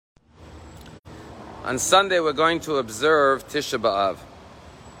On Sunday, we're going to observe Tisha B'Av.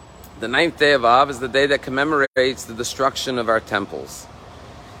 The 9th day of Av is the day that commemorates the destruction of our temples.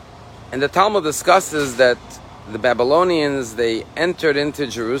 And the Talmud discusses that the Babylonians, they entered into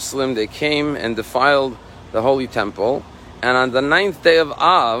Jerusalem, they came and defiled the Holy Temple. And on the 9th day of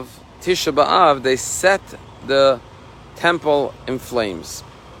Av, Tisha B'Av, they set the temple in flames.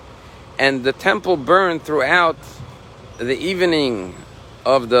 And the temple burned throughout the evening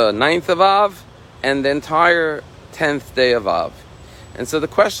of the 9th of Av and the entire 10th day of Av. And so the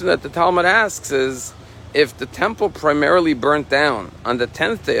question that the Talmud asks is, if the temple primarily burnt down on the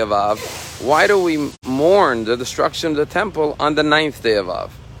 10th day of Av, why do we mourn the destruction of the temple on the 9th day of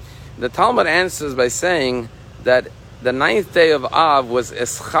Av? The Talmud answers by saying that the 9th day of Av was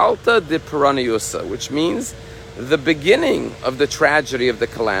Eschalta de Piraniusa, which means the beginning of the tragedy of the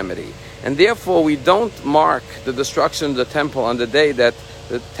calamity. And therefore we don't mark the destruction of the temple on the day that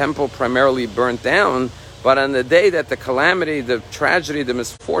the temple primarily burnt down, but on the day that the calamity, the tragedy, the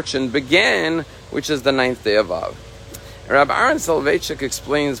misfortune began, which is the 9th day of Av. Rabbi Aaron Soloveitchik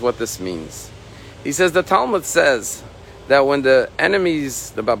explains what this means. He says the Talmud says that when the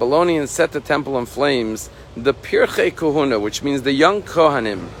enemies, the Babylonians, set the temple in flames, the Pirchei Kohuna, which means the young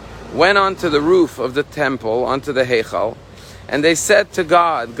Kohanim, went onto the roof of the temple, onto the Heichal, and they said to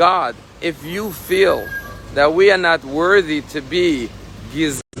God, God, if you feel that we are not worthy to be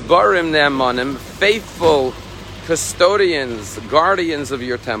Gizbarim Ne'amanim, faithful custodians, guardians of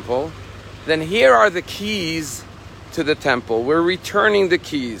your temple, then here are the keys to the temple. We're returning the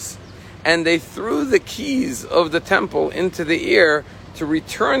keys. And they threw the keys of the temple into the air to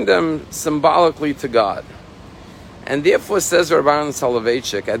return them symbolically to God. And therefore, says Rabbi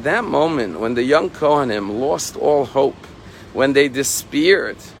Soloveitchik, at that moment when the young Kohanim lost all hope, when they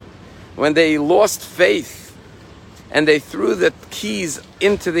despaired, when they lost faith, and they threw the keys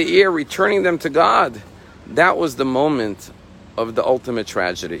into the air, returning them to God, that was the moment of the ultimate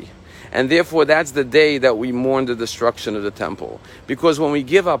tragedy. And therefore, that's the day that we mourn the destruction of the temple. Because when we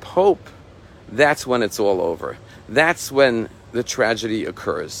give up hope, that's when it's all over. That's when the tragedy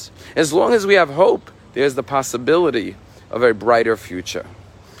occurs. As long as we have hope, there's the possibility of a brighter future.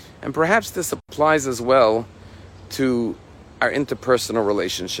 And perhaps this applies as well to our interpersonal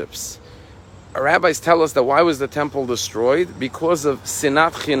relationships. Our rabbis tell us that why was the temple destroyed? Because of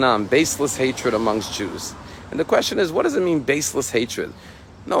sinat chinam, baseless hatred amongst Jews. And the question is, what does it mean, baseless hatred?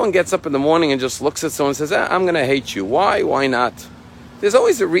 No one gets up in the morning and just looks at someone and says, I'm going to hate you. Why? Why not? There's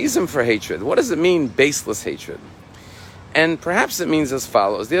always a reason for hatred. What does it mean, baseless hatred? And perhaps it means as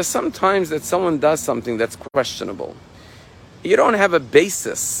follows. There are some times that someone does something that's questionable. You don't have a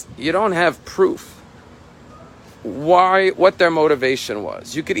basis. You don't have proof what their motivation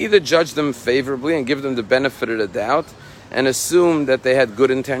was. You could either judge them favorably and give them the benefit of the doubt and assume that they had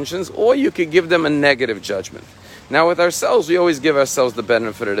good intentions, or you could give them a negative judgment. Now with ourselves, we always give ourselves the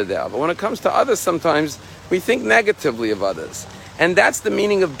benefit of the doubt. But when it comes to others, sometimes we think negatively of others. And that's the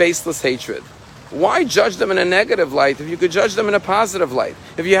meaning of baseless hatred. Why judge them in a negative light if you could judge them in a positive light?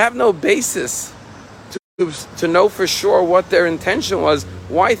 If you have no basis to know for sure what their intention was,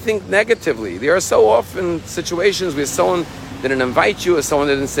 why think negatively? There are so often situations where someone didn't invite you or someone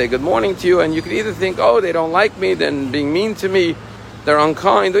didn't say good morning to you, and you could either think, oh, they don't like me, they're being mean to me, they're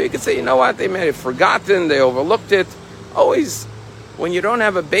unkind, or you could say, you know what, they may have forgotten, they overlooked it. Always, when you don't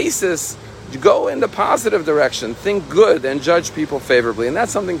have a basis, you go in the positive direction, think good, and judge people favorably. And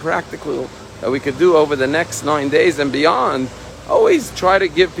that's something practical that we could do over the next 9 days and beyond. Always try to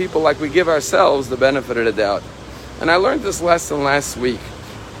give people, like we give ourselves, the benefit of the doubt. And I learned this lesson last week.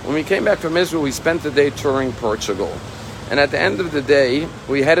 When we came back from Israel, we spent the day touring Portugal. And at the end of the day,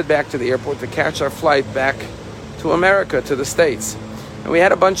 we headed back to the airport to catch our flight back to America, to the States. And we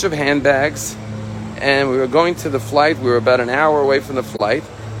had a bunch of handbags, and we were going to the flight. We were about an hour away from the flight.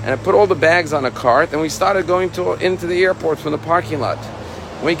 And I put all the bags on a cart, and we started going into the airport from the parking lot.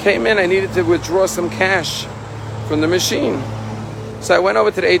 When we came in, I needed to withdraw some cash from the machine. So I went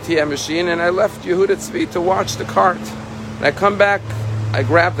over to the ATM machine, and I left Yehuda Tzvi to watch the cart. And I come back, I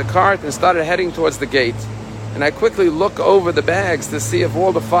grabbed the cart and started heading towards the gate. And I quickly look over the bags to see if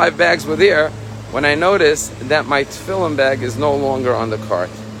all the 5 bags were there, when I noticed that my tefillin bag is no longer on the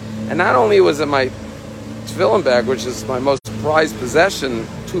cart. And not only was it my tefillin bag, which is my most prized possession,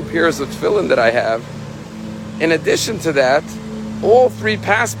 2 pairs of tefillin that I have, in addition to that, all 3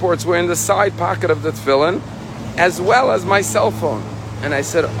 passports were in the side pocket of the tefillin, as well as my cell phone. And I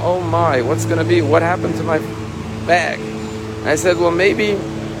said, oh my, what's going to be? What happened to my bag? And I said, well, maybe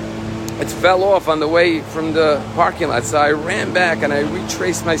it fell off on the way from the parking lot. So I ran back and I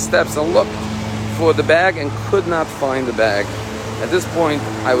retraced my steps and looked for the bag and could not find the bag. At this point,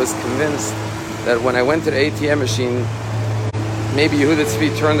 I was convinced that when I went to the ATM machine, maybe Yehuda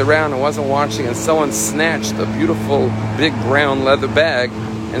Tzvi turned around and wasn't watching, and someone snatched a beautiful big brown leather bag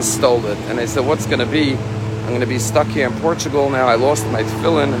and stole it. And I said, what's going to be? I'm going to be stuck here in Portugal now. I lost my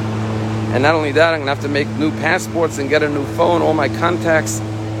tefillin. And not only that, I'm going to have to make new passports and get a new phone, all my contacts.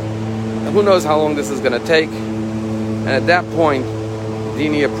 Who knows how long this is going to take? And at that point,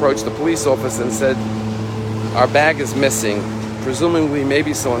 Dini approached the police office and said, our bag is missing. Presumably,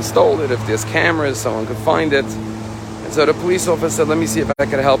 maybe someone stole it. If there's cameras, someone could find it. And so the police officer said, let me see if I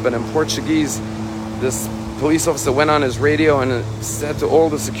could help. And in Portuguese, this police officer went on his radio and said to all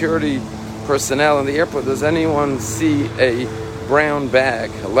the security personnel in the airport, does anyone see a brown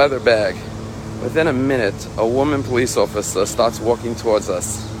bag, a leather bag? Within a minute, a woman police officer starts walking towards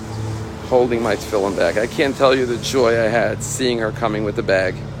us, holding my tefillin bag. I can't tell you the joy I had seeing her coming with the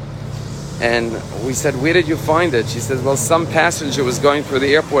bag. And we said, where did you find it? She said, well, some passenger was going through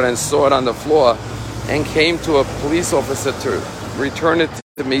the airport and saw it on the floor and came to a police officer to return it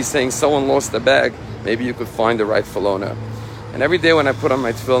to me, saying someone lost the bag. Maybe you could find the rightful owner. And every day when I put on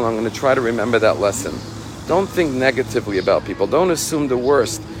my tefillin, I'm going to try to remember that lesson. Don't think negatively about people. Don't assume the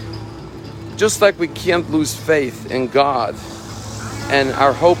worst. Just like we can't lose faith in God and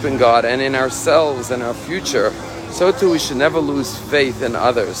our hope in God and in ourselves and our future, so too we should never lose faith in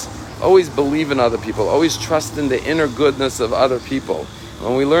others. Always believe in other people. Always trust in the inner goodness of other people.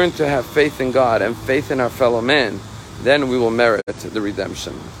 When we learn to have faith in God and faith in our fellow man, then we will merit the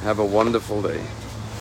redemption. Have a wonderful day.